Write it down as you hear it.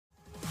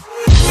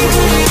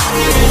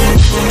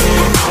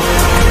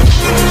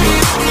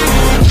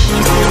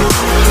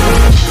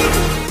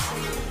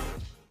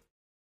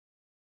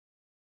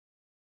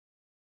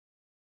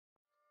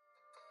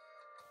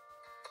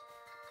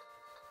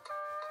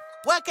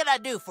can I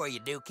do for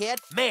you, new kid?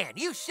 Man,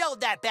 you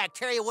showed that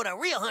bacteria what a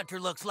real hunter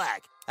looks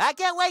like. I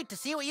can't wait to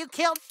see what you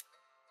killed.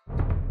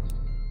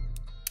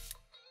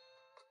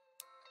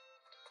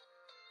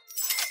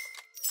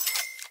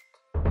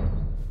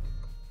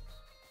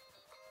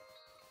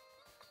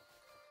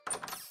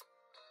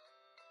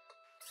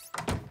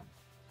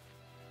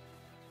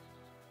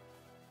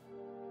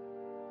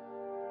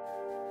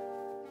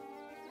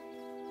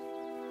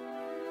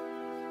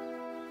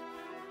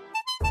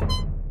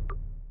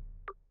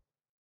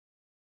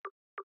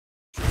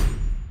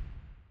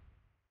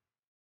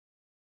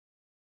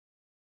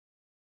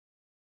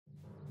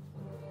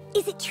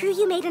 Is it true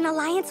you made an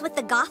alliance with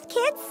the goth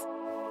kids?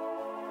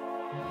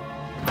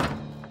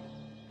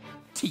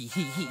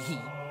 Tee-hee-hee-hee.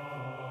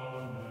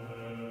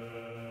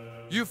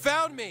 You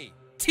found me!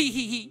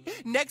 Tee-hee-hee.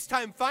 Next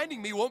time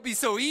finding me won't be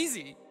so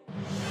easy.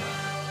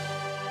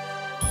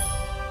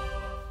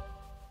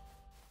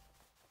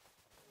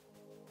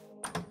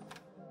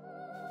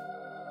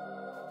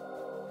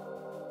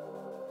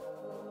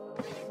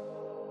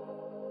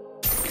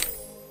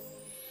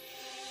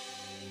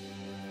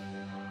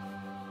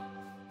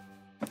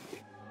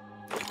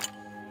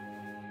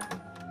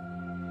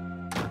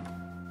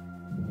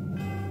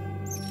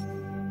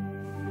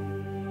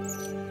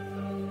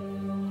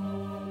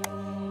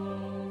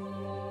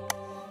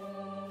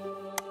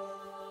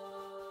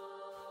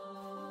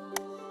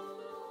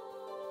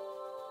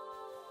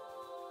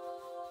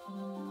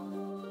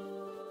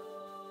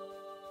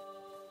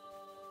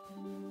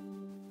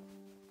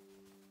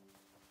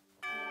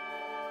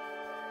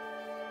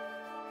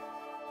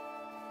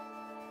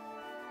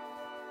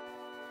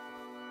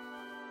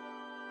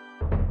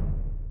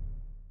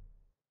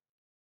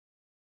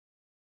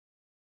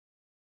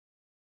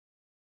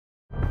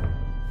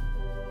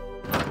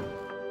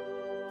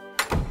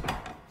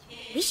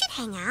 We should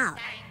hang out.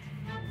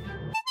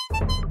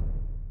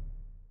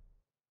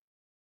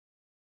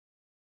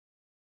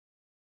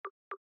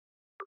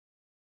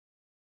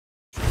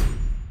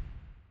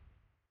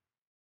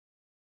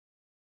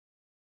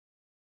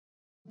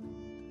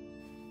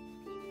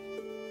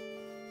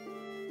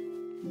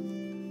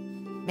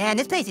 Man,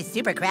 this place is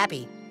super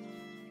crappy.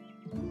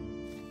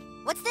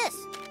 What's this?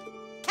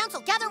 Council,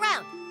 gather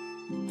round!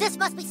 This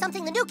must be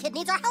something the new kid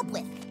needs our help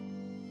with.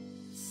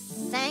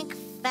 Cinq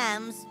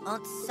femmes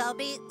ont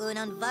sobi un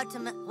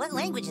envartement. What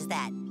language is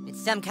that? It's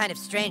some kind of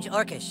strange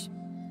Orcish.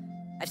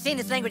 I've seen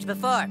this language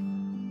before.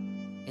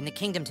 In the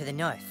kingdom to the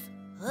north.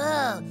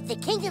 Oh, the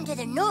kingdom to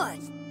the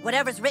north.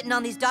 Whatever's written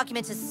on these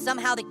documents is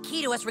somehow the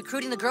key to us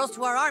recruiting the girls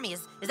to our army.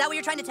 Is that what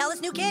you're trying to tell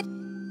us, new kid?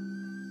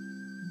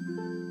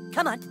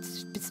 Come on,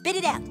 spit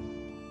it out.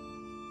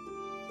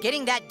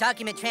 Getting that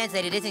document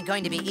translated isn't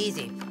going to be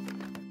easy.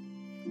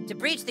 To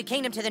breach the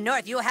kingdom to the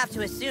north, you will have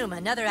to assume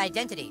another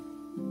identity.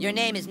 Your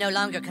name is no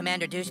longer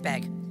Commander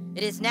Douchebag.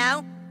 It is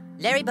now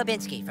Larry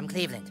Babinski from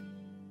Cleveland.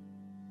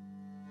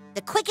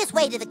 The quickest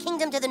way to the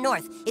kingdom to the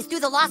north is through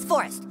the Lost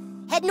Forest.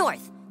 Head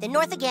north, then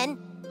north again,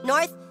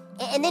 north,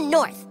 and then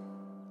north.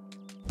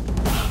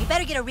 You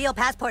better get a real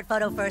passport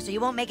photo first or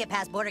you won't make it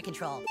past border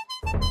control.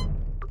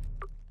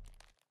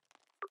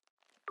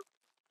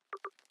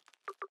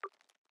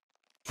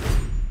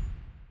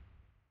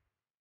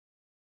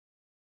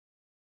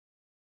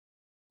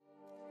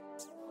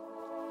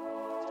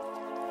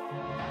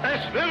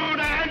 Es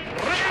würde ein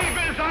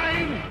Frevel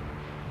sein!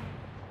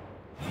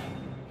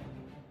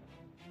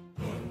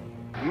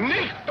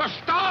 Nicht der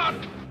Staat!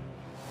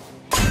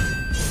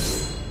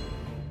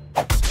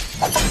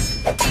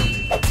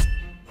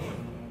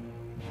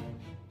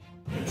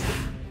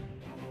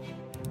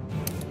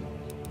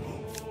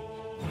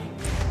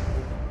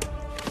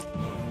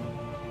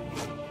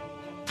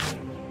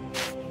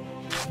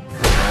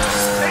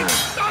 In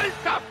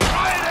stolzer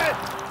Freude!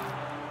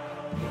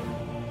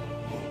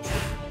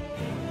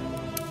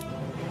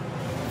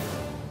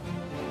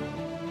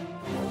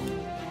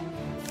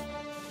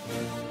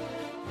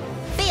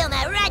 Feel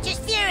my righteous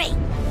fury!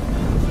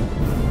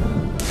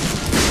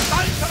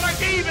 Stolzer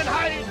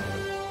Ergebenheit!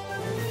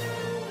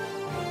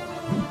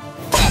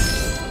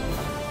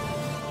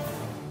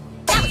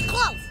 That was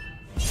close!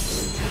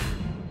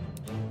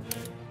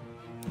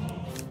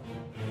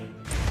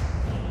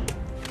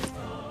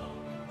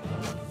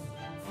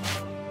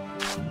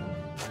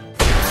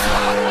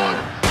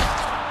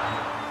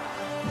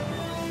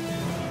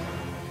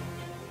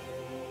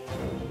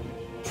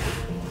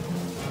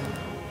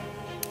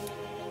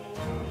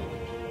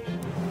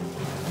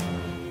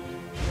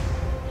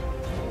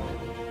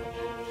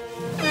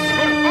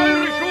 Durch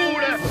eure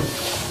Schule!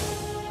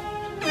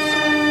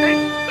 In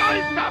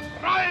stolzer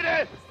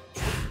Freude!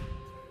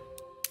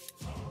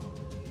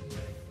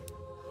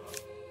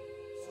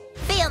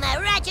 Feel my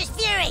righteous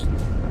fury!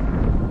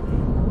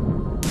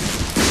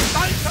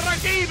 Stolzer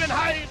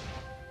Ergebenheit!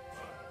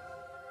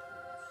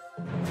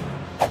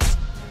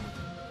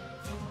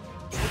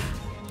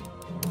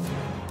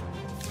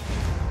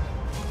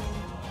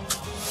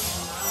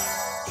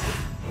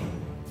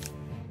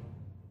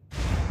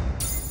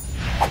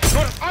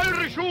 Durch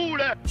eure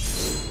Schule!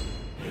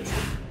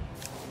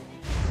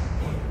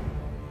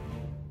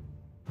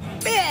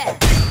 Yeah.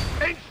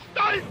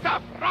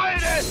 stolzer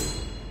Freude!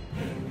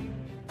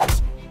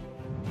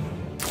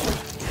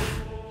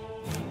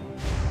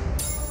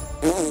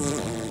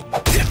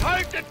 Wir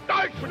halten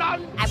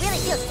Deutschland! I really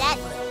feel sad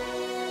for him.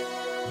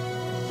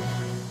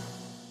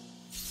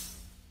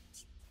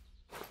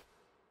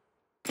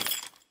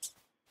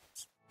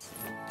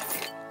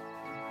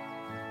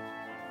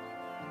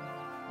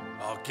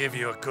 I'll give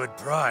you a good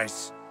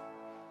price.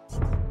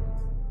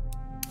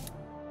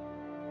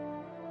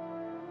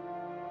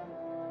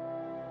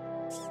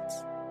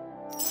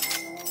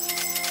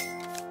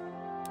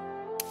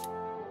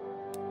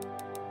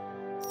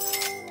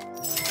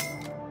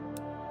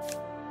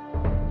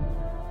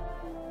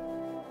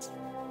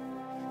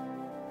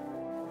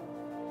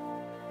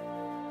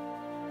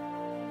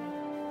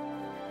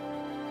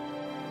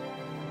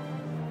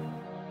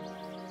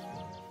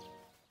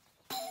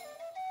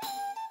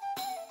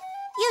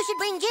 You should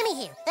bring Jimmy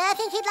here. I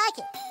think he'd like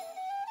it.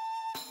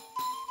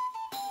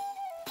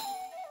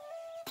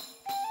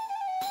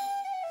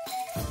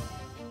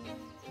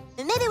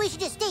 Maybe we should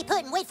just stay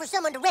put and wait for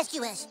someone to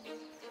rescue us.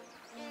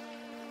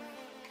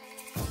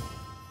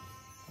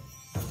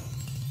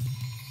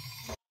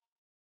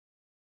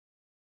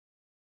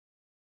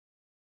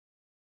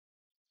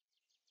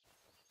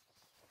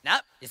 No,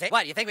 you see?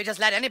 What, you think we just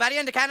let anybody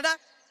into Canada?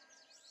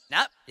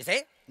 No, you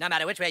see? No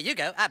matter which way you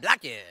go, I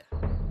block you.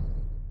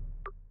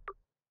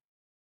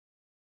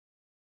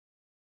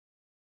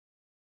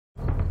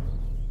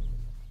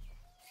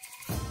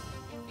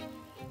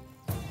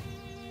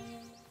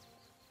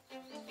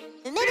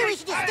 Maybe we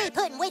should just stay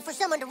put and wait for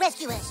someone to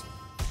rescue us.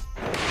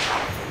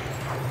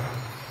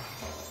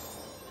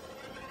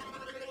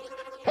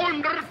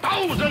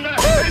 Hunderttausende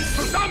sind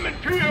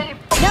zusammenführen!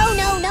 No,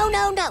 no, no,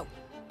 no, no.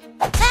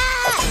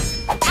 Ah!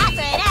 After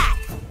that!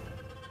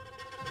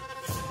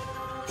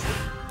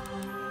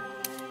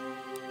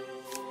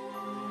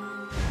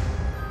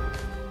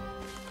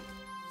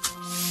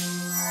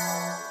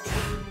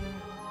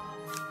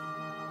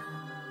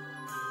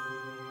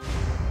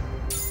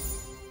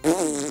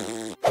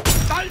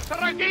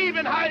 Stolzer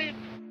Ergebenheit!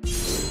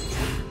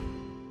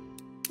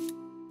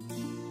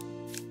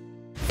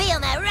 Feel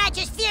my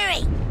righteous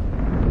fury!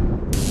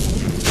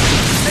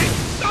 In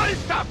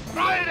stolzer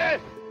Freude!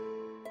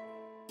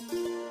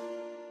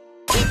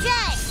 Keep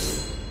trying!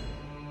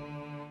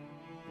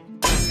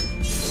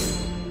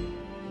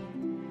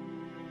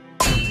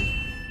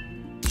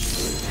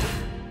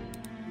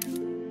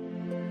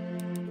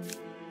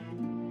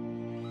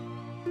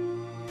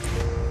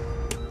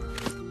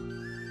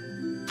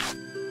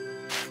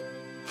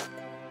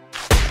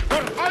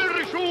 Durch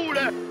eure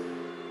Schule!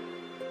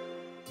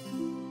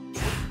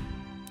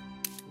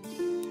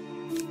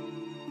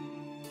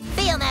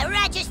 Feel my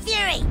righteous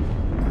fury!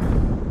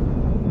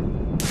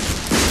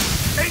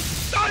 In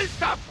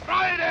stolzer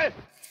Freude!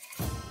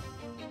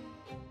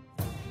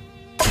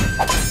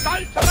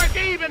 Stolzer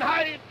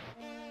Ergebenheit!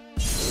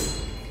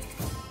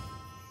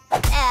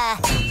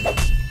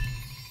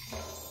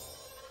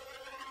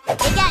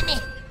 They got me.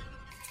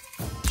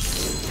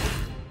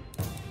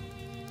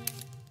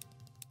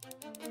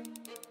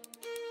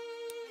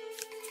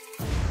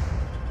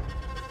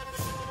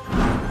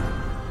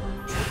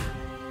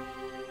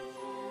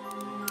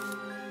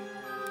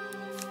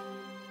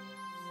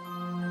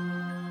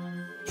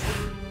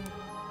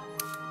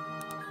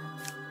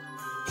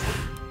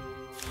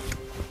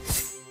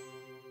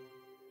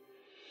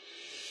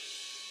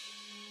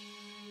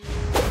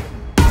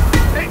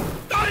 In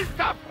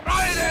stolzer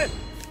Freude!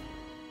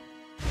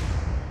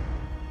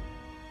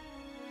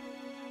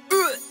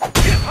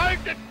 Wir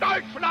halten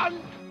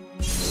Deutschland!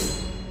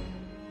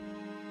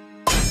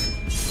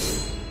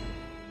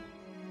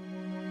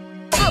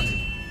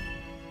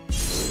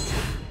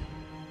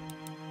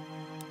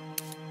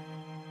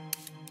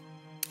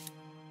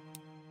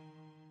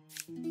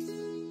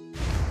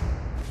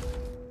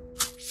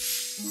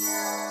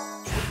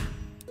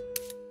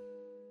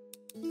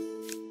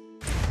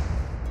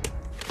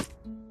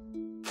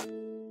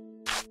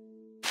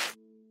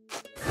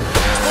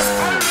 Durch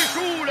eure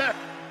Schule!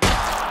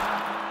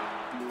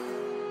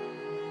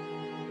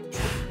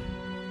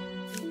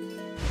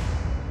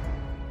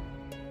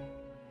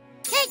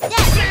 Take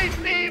that! Seht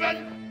neben!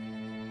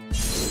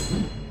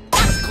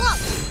 That was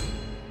close!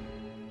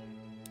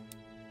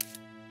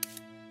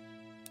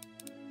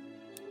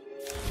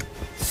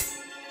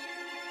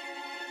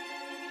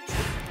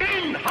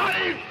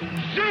 Inhalt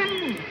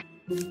Sinn!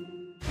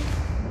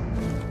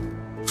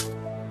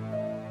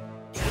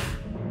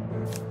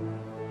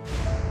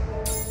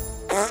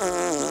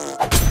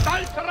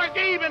 Stolzer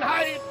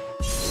Ergebenheit!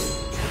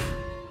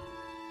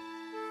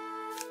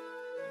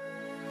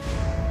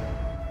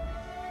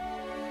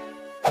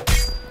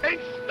 In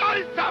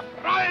stolzer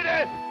Freude!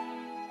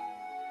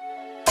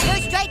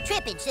 You're straight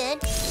tripping, son.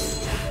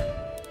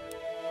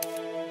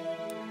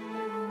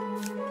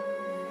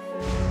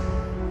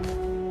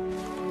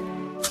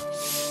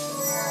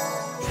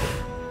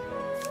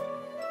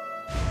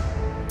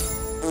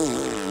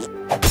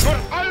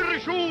 Durch eure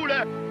Schule!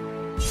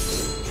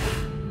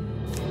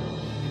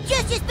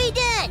 Justice be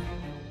done!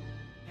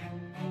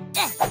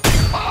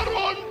 Vor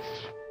uns!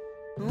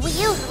 We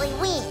usually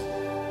win.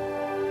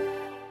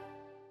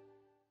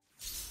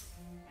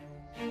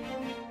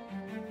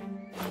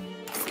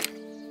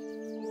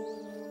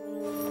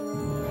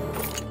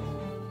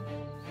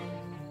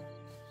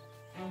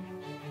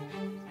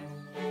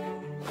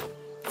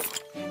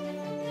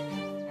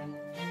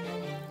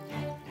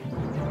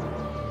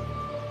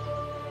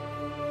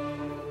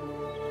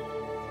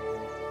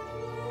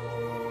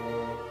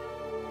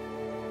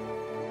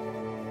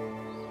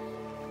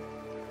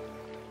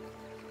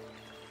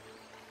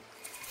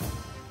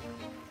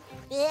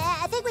 Yeah,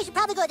 I think we should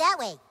probably go that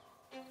way.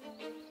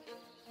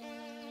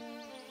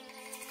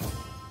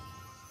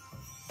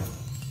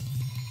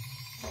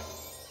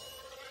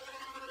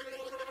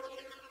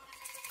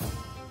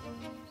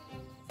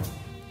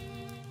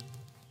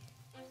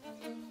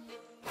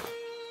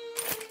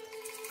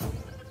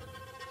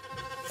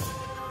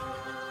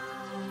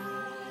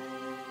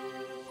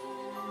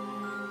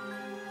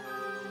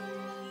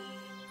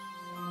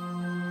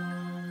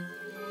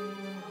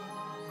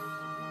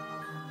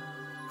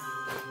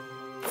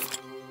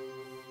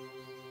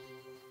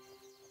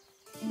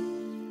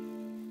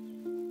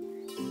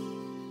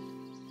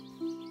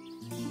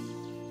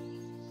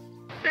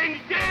 In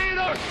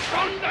jeder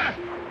Stunde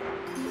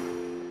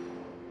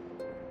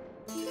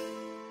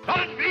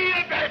von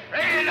wir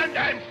befehlen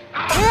dem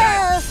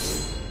Staate.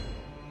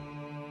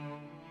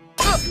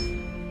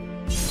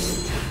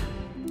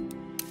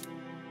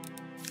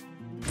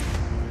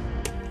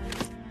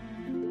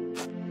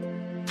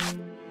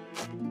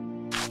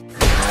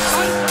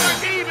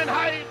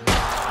 Vergebenheit.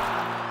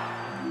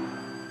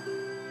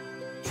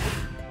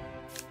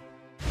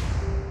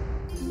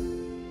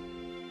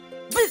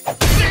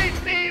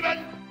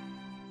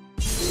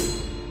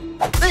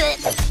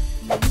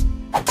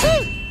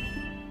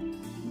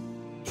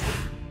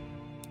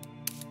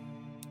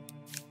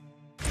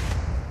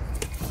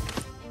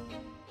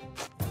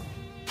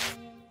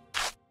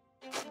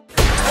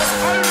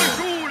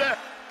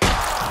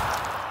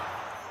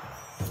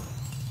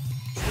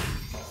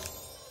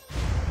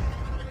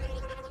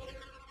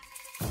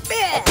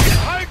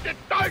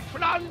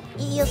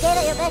 You gave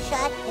it your best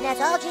shot, and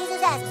that's all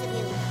Jesus asks of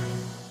you.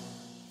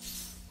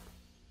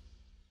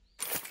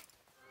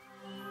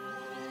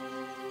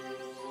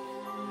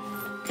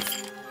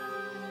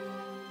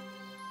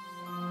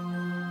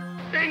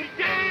 In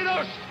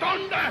jeder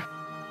Stunde!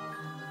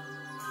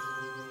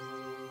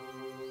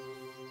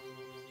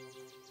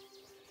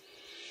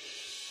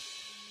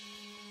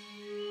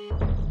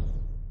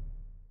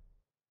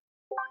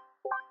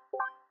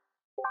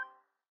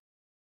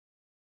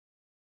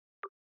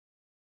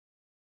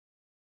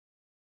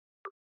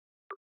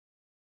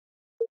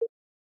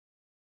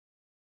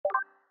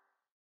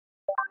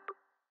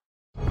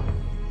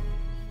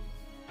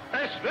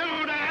 Es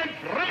würde ein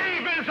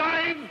Frevel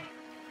sein!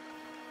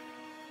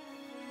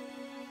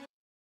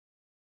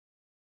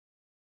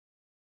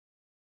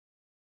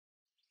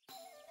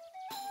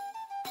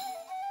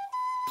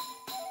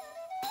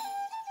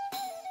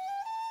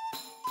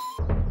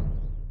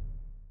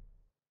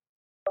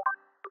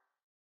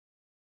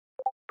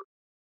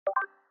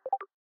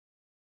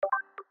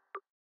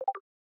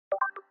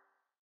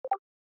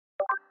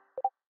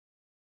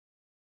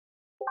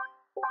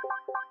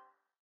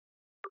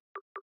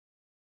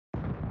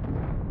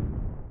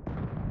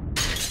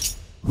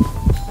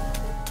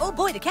 Oh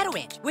boy, the cattle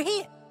ranch. We're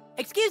here.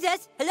 Excuse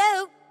us.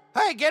 Hello?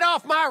 Hey, get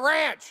off my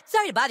ranch!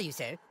 Sorry to bother you,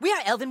 sir. We are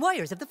elven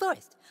warriors of the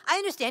forest. I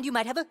understand you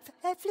might have a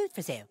flute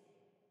for sale.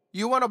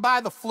 You want to buy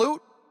the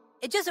flute?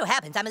 It just so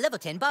happens I'm a level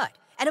 10 bard,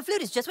 and a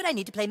flute is just what I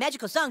need to play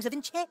magical songs of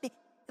enchantment.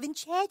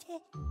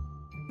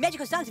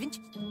 Magical songs of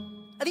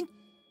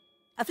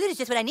A flute is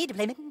just what I need to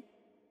play.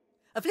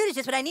 A flute is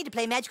just what I need to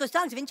play magical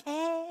songs of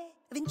enchantment.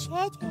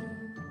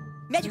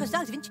 Magical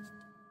songs of enchantment.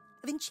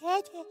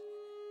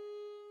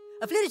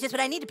 A flute is just what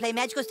I need to play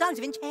magical songs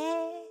of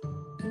enchantment.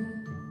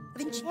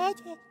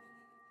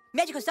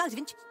 Magical songs of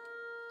enchantment.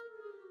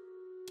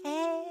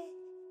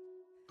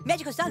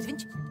 Magical songs of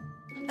enchantment.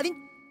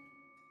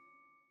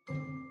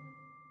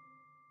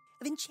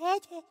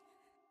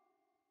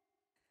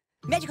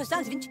 Magical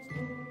songs of enchantment.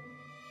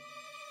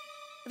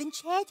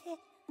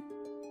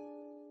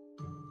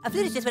 A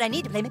flute is just what I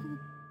need to play.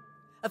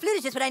 A flute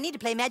is just what I need to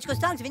play magical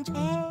songs of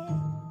enchantment.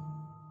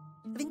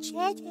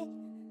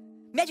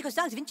 Magical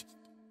songs of enchantment.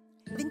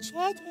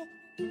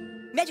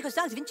 Magical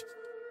songs of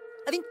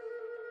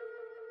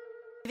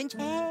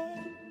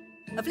enchantment.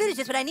 A flute is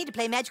just what I need to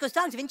play magical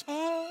songs of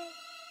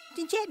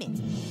enchantment.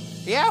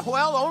 Yeah,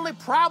 well, the only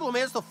problem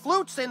is the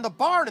flute's in the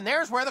barn, and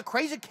there's where the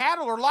crazy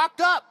cattle are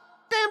locked up.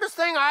 Damnedest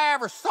thing I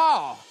ever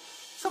saw.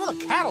 Some of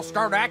the cattle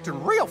started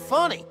acting real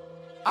funny.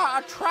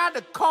 I tried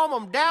to calm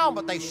them down,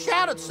 but they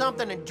shouted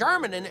something in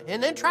German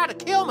and then tried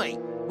to kill me.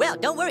 Well,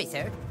 don't worry,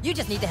 sir. You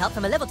just need the help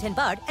from a level 10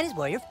 bard and his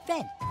warrior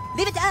friend.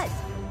 Leave it to us.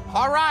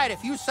 All right,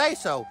 if you say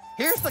so.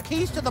 Here's the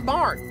keys to the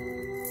barn.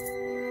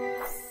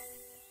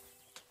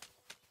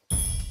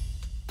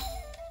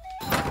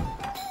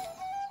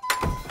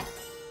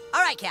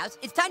 All right, cows,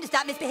 it's time to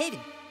stop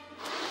misbehaving.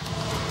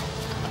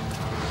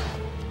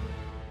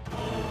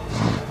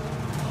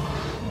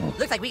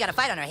 Looks like we got a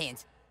fight on our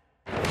hands.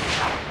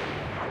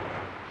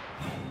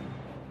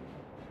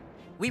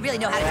 We really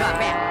know how to draw a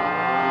crab.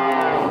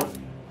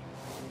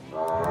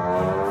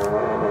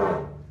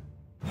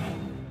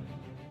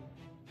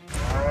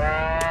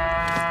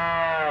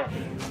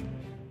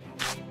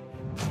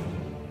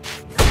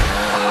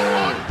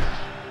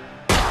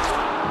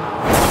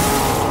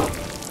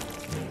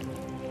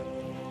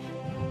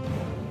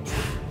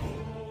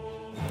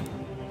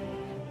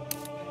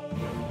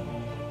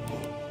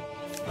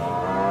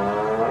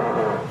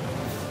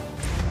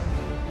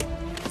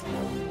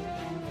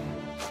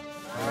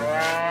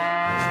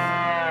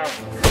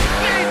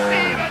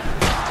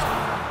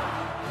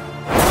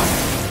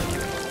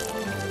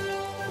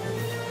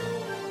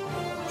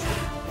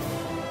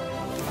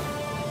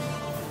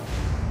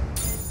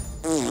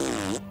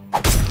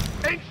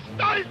 In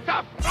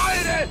stolzer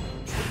Freude!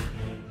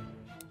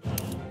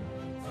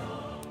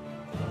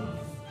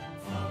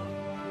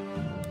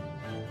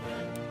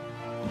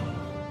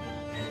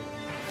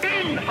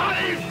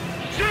 Inhalt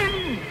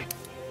Sinn!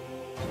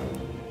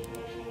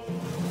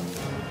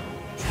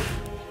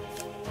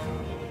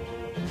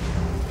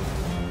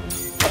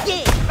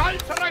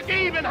 Stolzer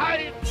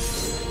Ergebenheit!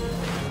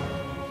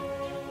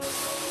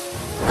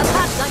 A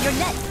pop's on your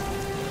neck.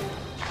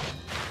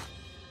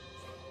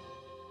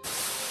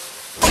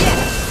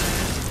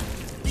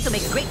 This will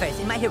make a great verse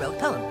in my heroic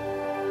poem.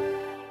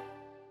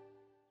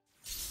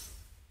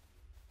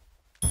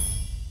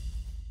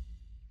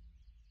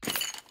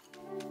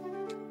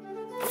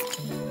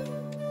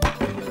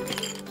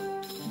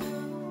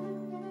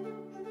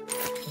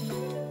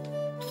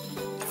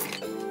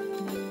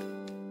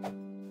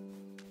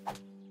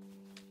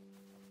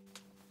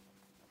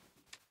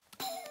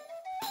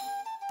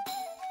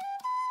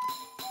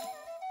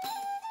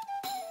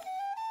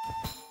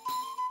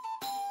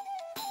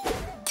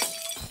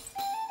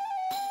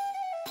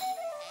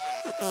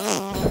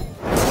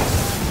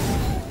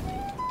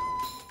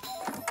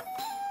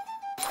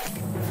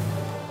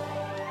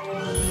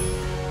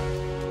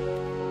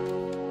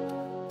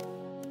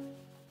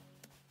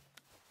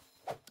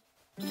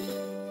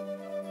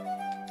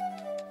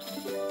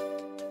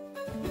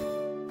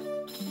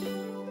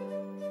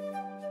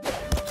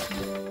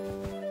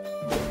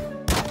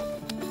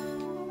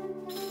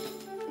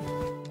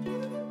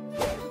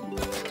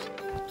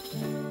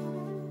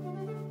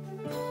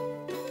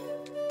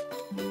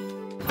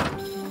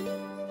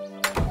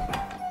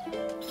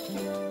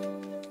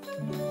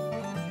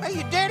 Hey,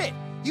 you did it!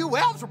 You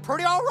elves were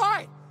pretty all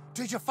right.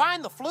 Did you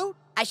find the flute?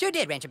 I sure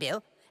did, Rancher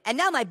Bill. And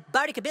now my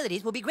bardic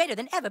abilities will be greater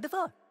than ever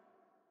before.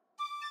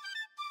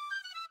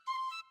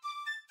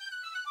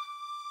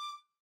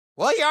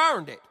 Well, you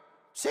earned it.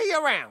 See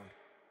you around.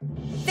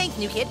 Thanks,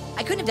 new kid.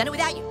 I couldn't have done it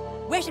without you.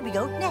 Where should we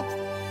go next?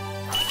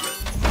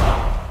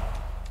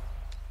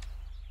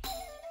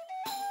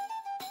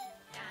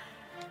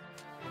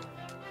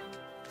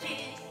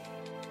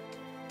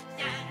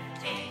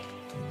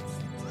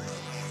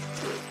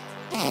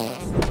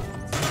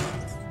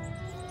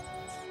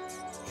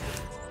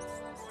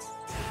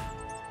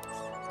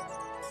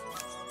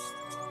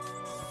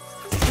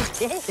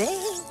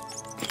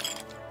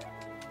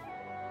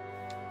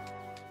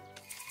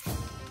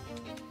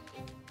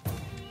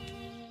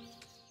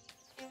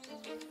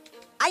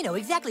 I know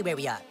exactly where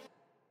we are.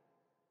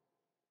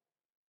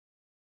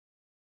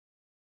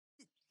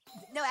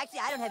 No, actually,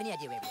 I don't have any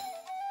idea where we are.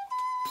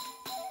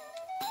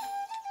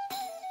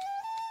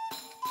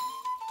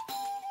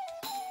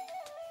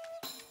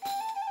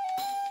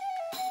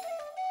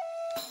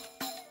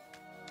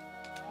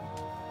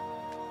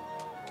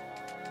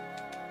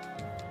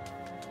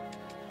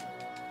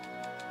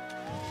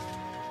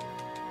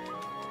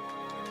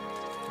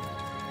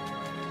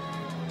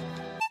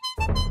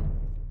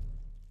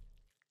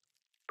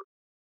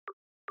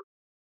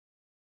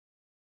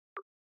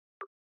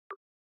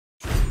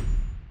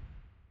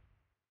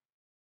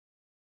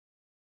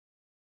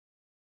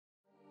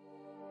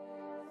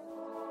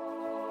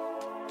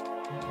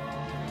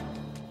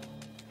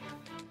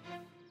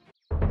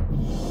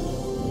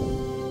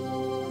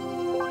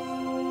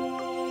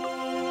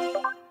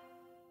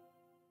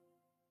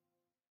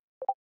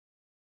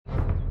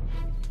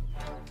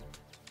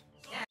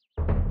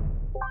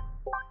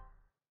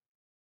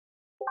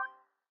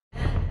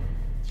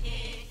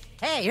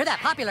 Hey, you're that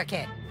popular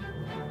kid.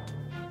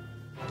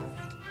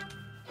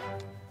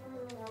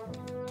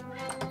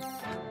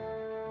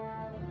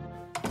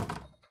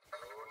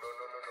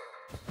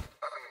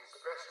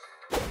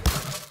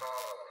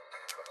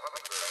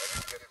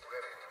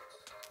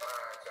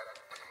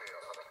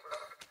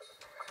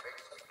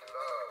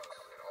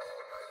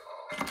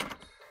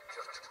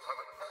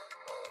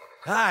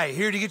 Hi,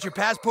 here to get your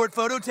passport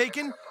photo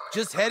taken?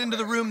 Just head into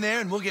the room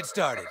there and we'll get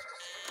started.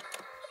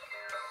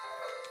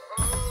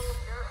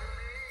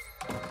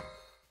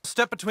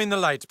 Step between the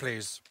lights,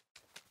 please.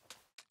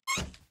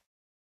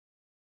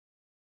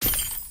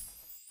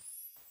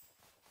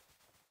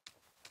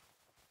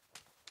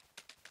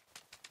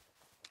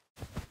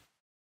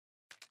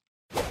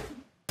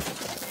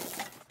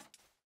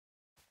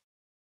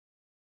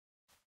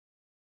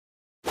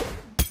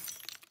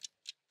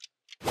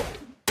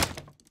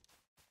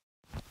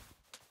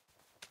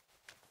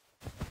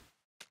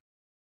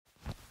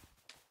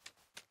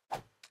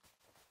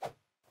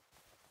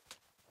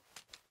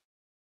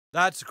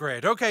 That's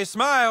great. Okay,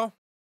 smile.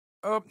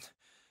 Do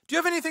you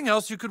have anything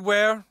else you could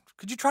wear?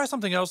 Could you try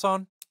something else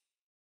on?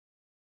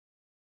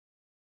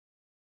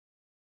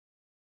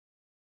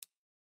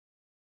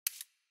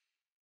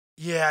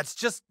 Yeah, it's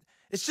just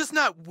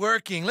not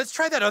working. Let's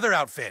try that other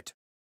outfit.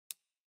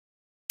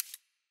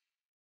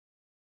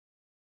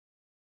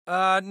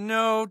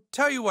 No.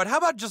 Tell you what, how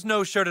about just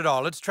no shirt at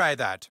all? Let's try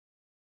that.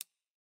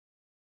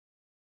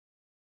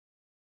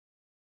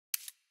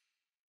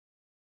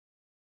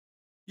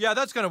 Yeah,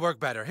 that's gonna work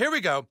better. Here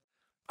we go.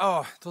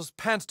 Oh, those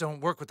pants don't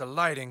work with the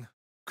lighting.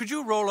 Could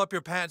you roll up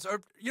your pants?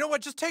 Or, you know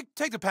what, just take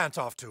the pants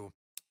off, too.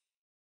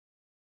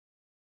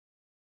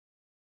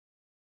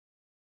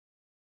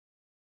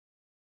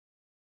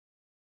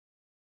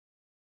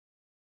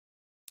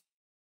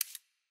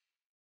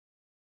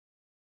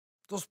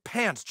 Those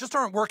pants just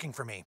aren't working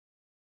for me.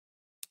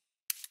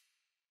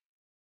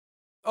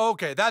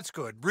 Okay, that's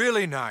good.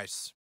 Really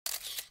nice.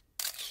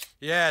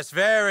 Yes,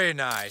 very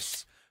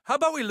nice. How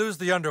about we lose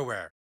the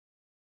underwear?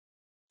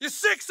 You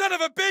sick son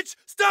of a bitch!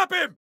 Stop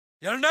him!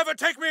 You'll never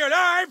take me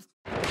alive!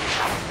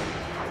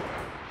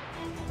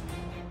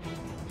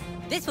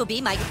 This will be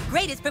my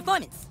greatest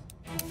performance.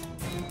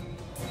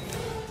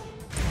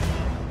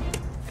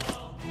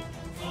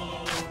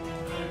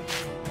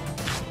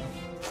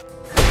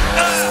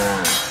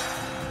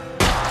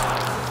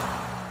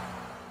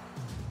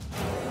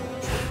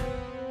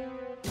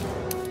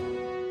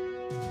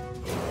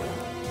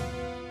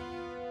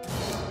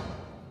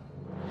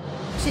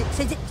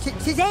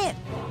 Suzanne!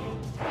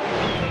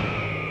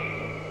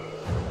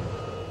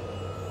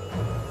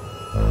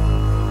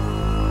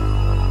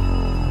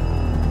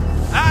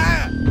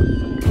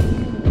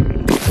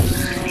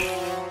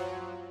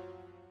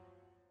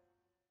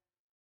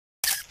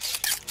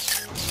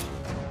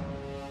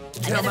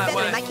 Tell my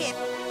wife I can't.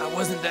 I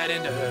wasn't that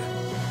into her.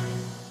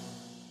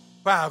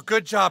 Wow,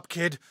 good job,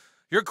 kid.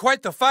 You're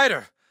quite the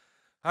fighter.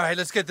 All right,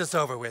 let's get this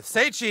over with.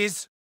 Say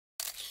cheese.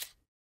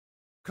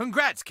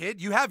 Congrats,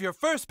 kid. You have your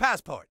first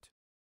passport.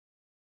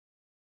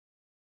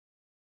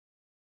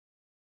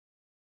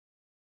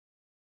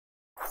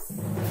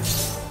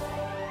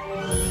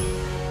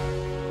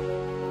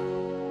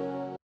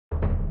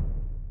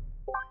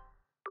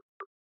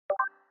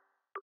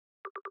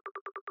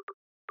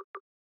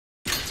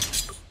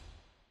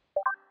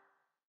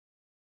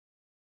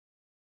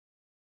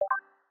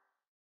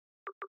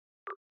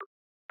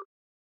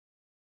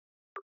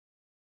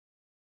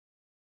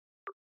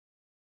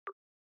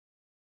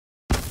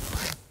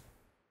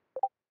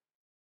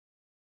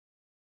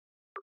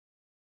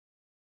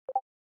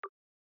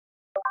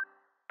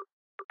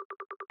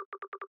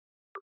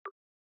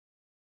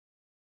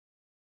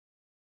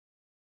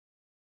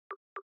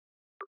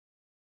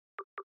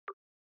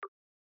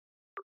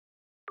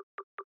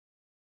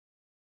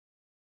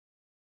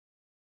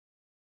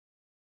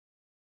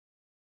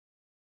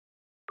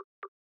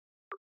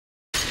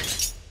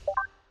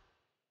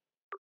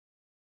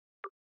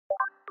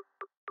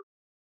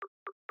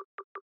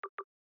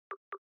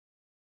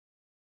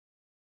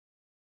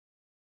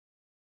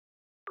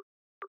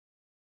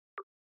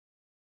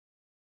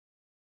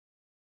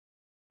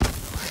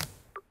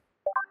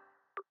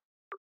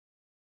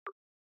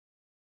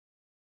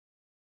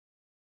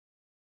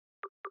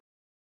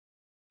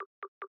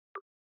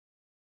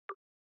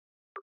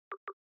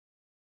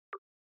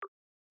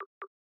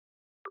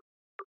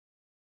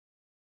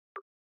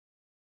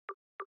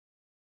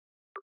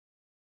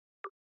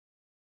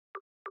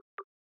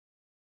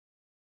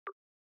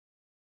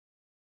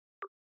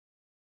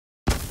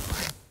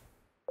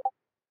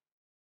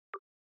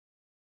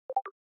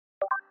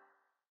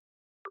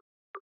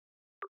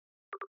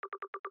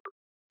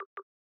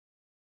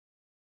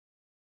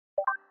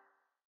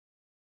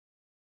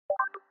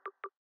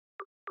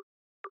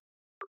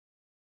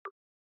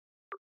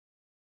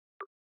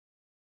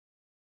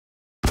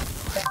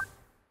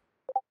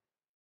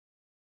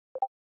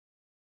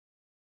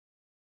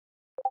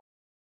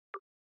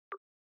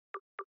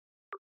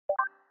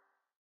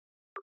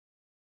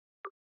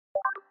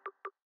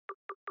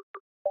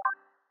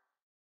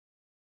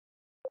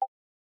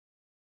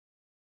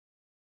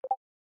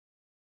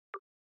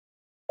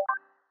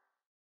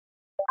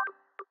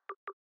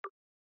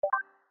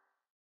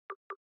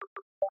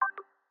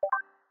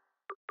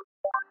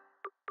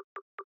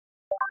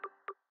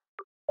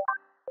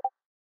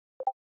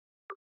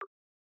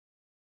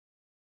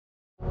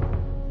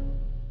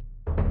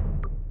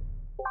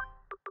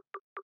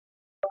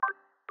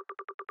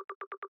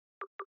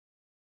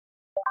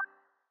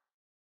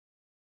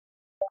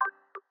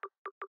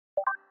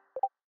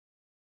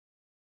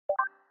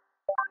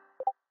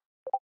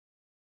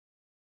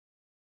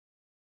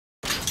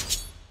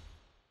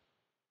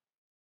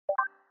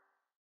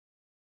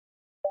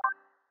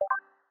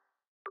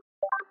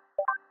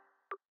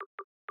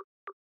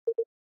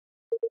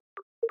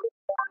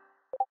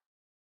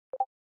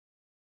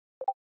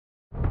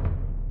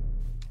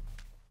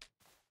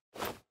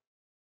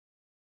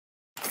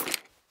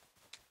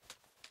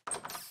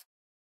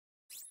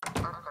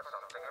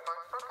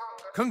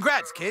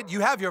 Congrats, kid. You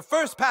have your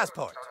first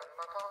passport.